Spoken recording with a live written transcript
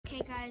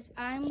Hey guys,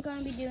 I'm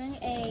gonna be doing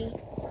a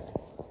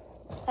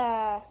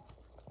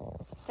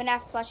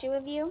FNAF plushie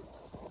review.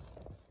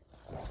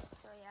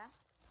 So yeah,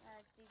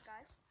 it's these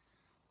guys.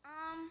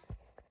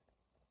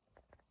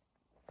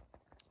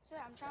 So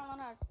yeah, I'm trying to learn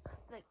how to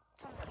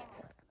turn the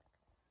camera.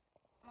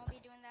 I'm gonna be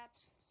doing that.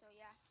 So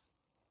yeah,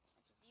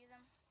 let's review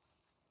them.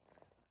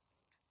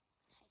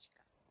 Hey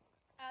chica.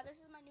 This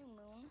is my new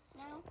moon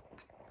now.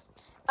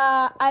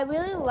 I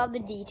really love the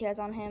details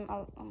on him.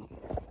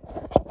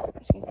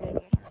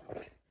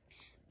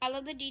 I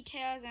love the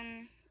details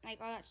and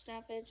all that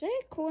stuff. It's very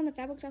cool, and the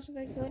fabric's also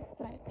very good.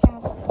 My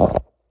camera's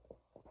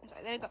I'm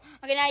sorry, there you go.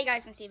 Okay, now you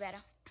guys can see better.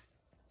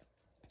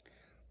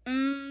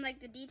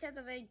 The details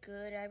are very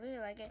good. I really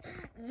like it.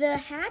 The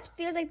hat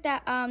feels like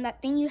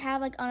that thing you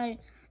have on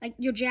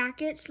your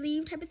jacket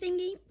sleeve type of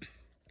thingy.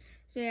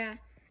 So yeah,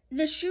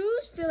 the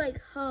shoes feel like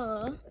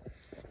her.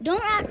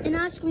 Don't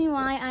ask me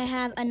why I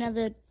have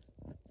another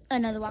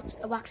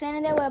Roxanne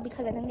in there. Well,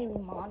 because I think they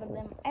remodeled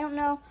them. I don't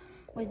know,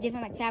 with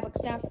different fabric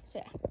stuff. So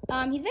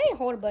yeah, he's very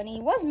holdable and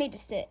he was made to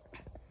sit.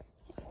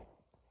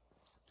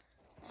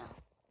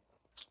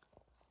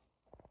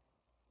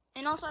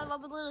 And also, I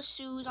love the little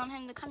shoes on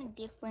him. They're kind of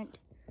different.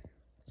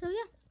 So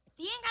yeah,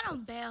 he ain't got no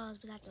bells,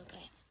 but that's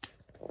okay.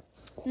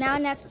 Now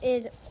next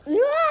is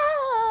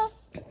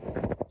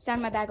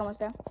sound my bag almost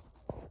fell.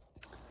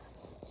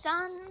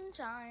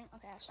 Sunshine.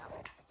 Okay, I'll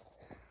stop.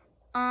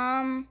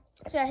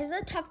 So yeah, his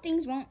little tough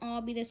things won't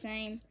all be the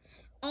same.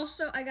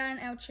 Also, I got an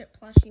L-chip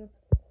plushie.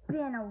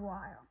 Been a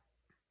while.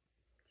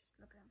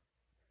 Look at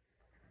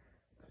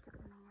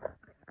him.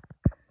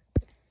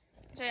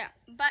 So yeah,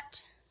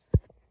 but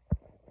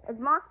it's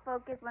more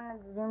focused when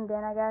it's zoomed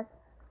in, I guess.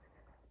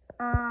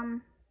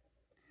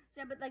 So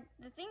yeah, but the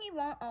thingy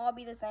won't all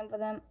be the same for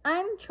them.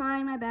 I'm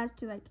trying my best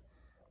to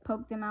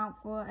poke them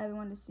out for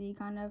everyone to see,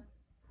 kind of.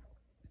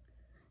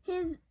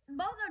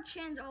 Both their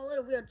chins are a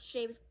little weird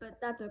shapes, but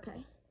that's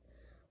okay.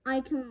 I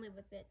can live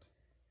with it.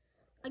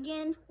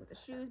 Again, with the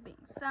shoes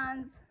being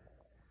suns.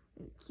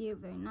 Very cute,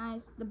 very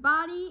nice. The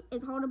body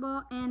is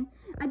holdable, and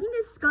I think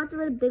the skirt's a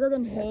little bigger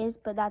than his,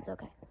 but that's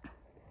okay.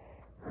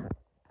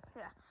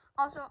 Yeah.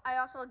 Also,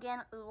 I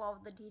again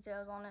love the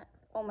details on it.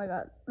 Oh my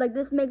god.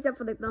 This makes up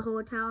for the whole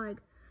hotel,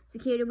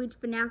 security reach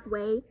FNAF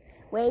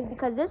wave,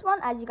 because this one,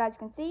 as you guys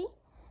can see,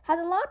 has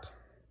a lot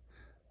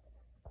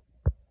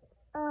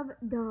of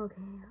dog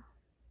hair.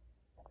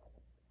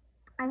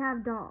 I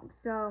have dogs,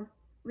 so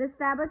this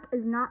fabric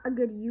is not a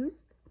good use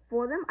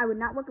for them. I would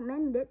not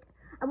recommend it.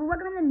 I would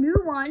recommend the new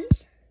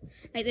ones,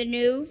 the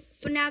new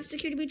FNAF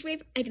Security Breach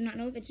Wave. I do not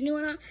know if it's new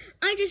or not.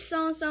 I just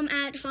saw some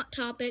at Hot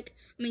Topic.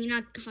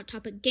 Not Hot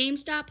Topic,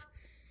 GameStop.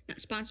 Not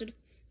sponsored.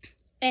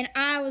 And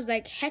I was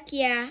like, heck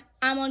yeah,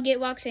 I'm gonna get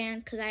Roxanne,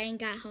 because I ain't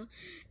got her.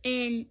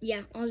 And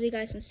yeah, all you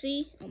guys can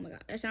see. Oh my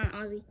god, that sounded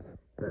Aussie.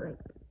 But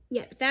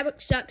yeah, the fabric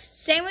sucks.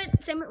 Same with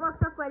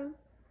Rockstar Freddy.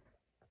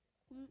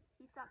 He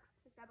sucks.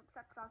 The fabric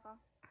sucks also.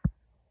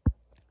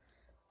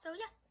 So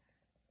yeah.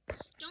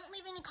 Don't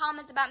leave any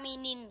comments about me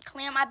needing to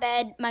clean up my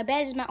bed. My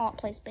bed is my art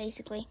place,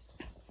 basically.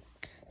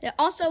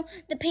 Also,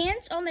 the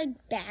pants are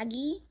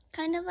baggy,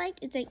 kind of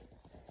it's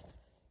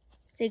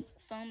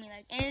foamy,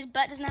 and his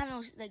butt doesn't have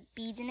no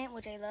beads in it,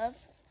 which I love.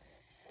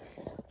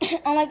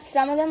 Unlike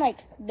some of them,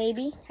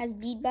 Baby has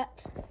bead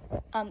butt,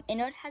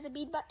 Innard has a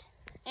bead butt,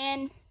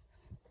 and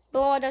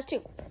Below does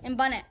too, and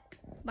Bonnet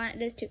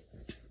does too.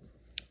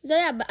 So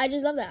yeah, but I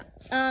just love that.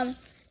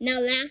 Now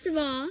last of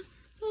all,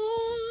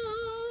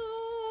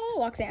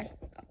 Roxanne.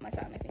 Oh, my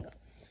finger.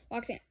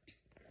 Roxanne.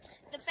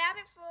 The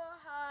fabric for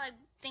her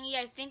thingy,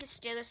 I think, is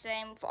still the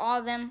same for all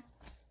of them.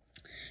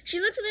 She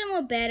looks a little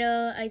more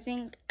better, I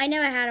think. I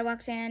never had a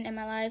Roxanne in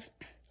my life.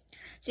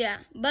 So yeah,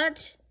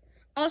 but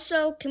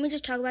also, can we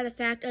just talk about the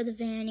fact of the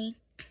Vanny?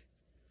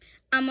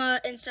 I'm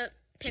gonna insert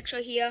picture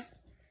here.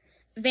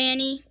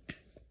 Vanny.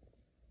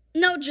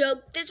 No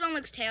joke, this one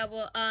looks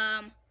terrible.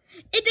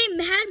 If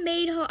they had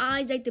made her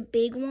eyes the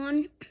big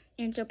one,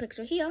 insert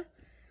picture here.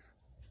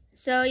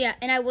 So yeah,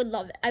 and I would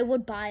love it. I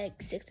would buy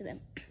 6 of them.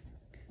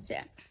 So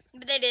yeah,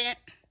 but they didn't.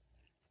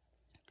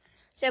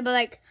 So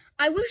but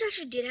I wish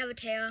she did have a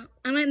tail.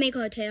 I might make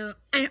her a tail.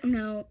 I don't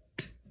know.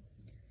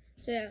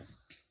 So yeah.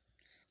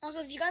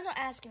 Also, if you guys are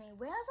asking me,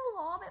 where's the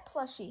Lobbit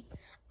plushie?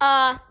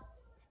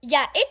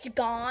 Yeah, it's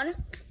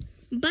gone.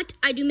 But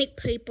I do make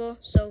paper,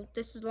 so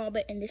this is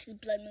Lobbit and this is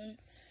Blood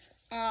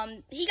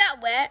Moon. He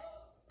got wet.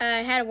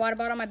 I had a water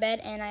bottle on my bed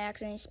and I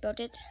accidentally spilled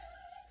it.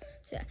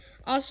 So yeah.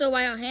 Also,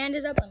 while our hand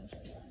is up, let me show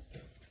you guys.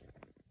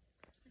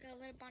 I got a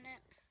little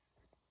bonnet.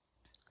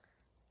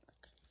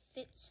 Look,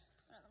 it fits.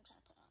 I'm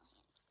trying to put it on my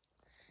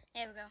hand.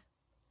 There we go.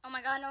 Oh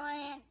my god, no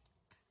hand.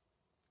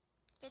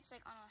 Fits on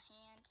our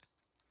hand.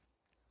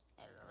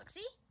 There we go. Look,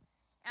 see?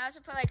 I also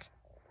put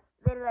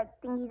little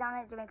thingies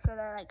on it to make sure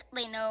that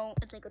they know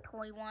it's a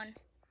toy one.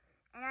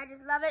 And I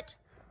just love it.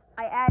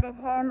 I added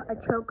him a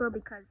choker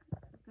because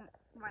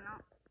why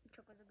not?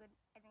 Chokers are good.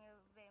 I think it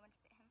would very much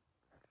fit him.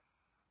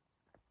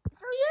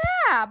 So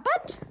yeah,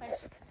 but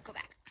let's go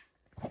back.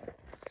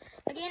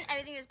 Again,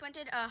 everything is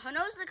printed. Her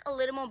nose looks a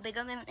little more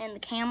bigger than in the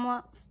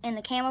camera,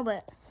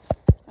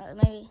 but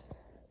maybe.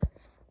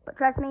 But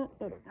trust me,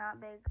 it is not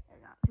big.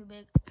 It's not too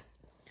big.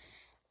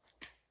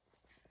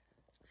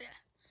 So yeah.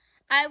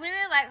 I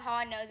really like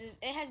hard noses.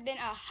 It has been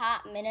a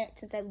hot minute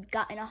since I've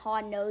gotten a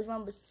hard nose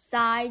one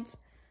besides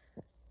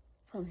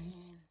from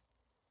him.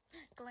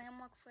 Glam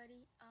Walk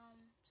Freddy.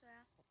 So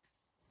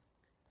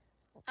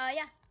yeah.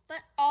 Yeah. But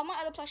all my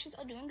other plushies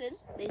are doing good.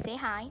 They say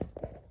hi.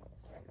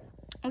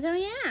 So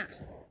yeah.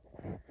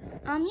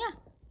 Yeah.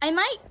 I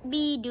might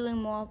be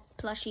doing more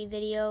plushie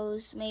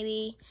videos,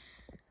 maybe.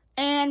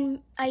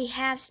 And I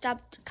have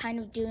stopped kind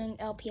of doing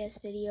LPS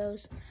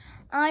videos.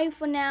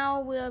 For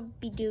now, will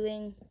be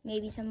doing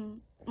maybe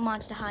some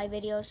Monster High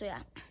videos, so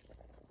yeah.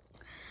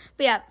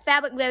 But yeah,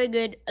 fabric very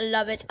good. I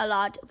love it a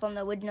lot from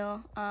the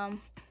original.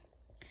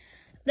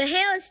 The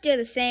hair is still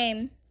the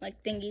same,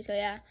 like thingy, so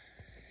yeah.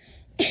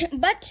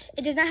 But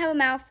it does not have a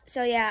mouth,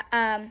 so yeah.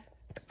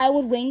 I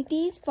would rank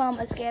these from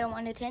a scale of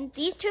 1 to 10.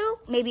 These two,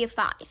 maybe a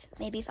 5.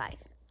 Maybe 5.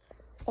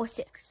 Or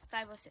 6.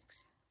 5 or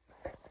 6.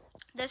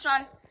 This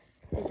one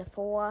is a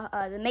 4.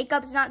 The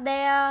makeup's not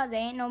there. There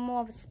ain't no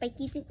more of a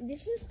spiky thing. Did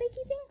she have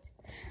spiky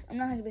things? I'm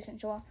not 100%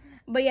 sure.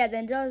 But yeah,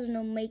 there's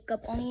no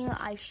makeup, only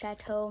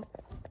eyeshadow.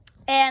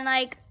 And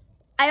like,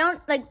 I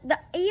don't, like, the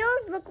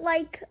ears look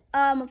like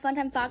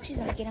Funtime Foxy's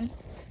gonna get him.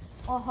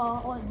 Or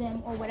her, or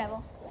them, or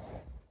whatever.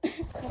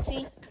 Let's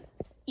see.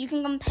 You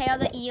can compare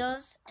the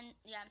ears. And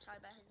yeah, I'm sorry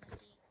about the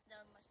musty,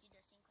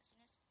 dusty, and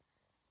crustiness.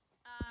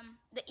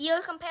 The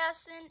ear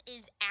comparison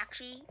is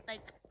actually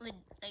like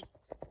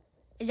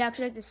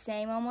the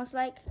same, almost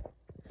like.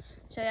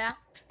 So yeah.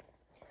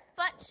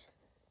 But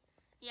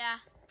yeah.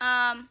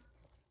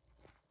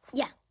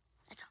 Yeah.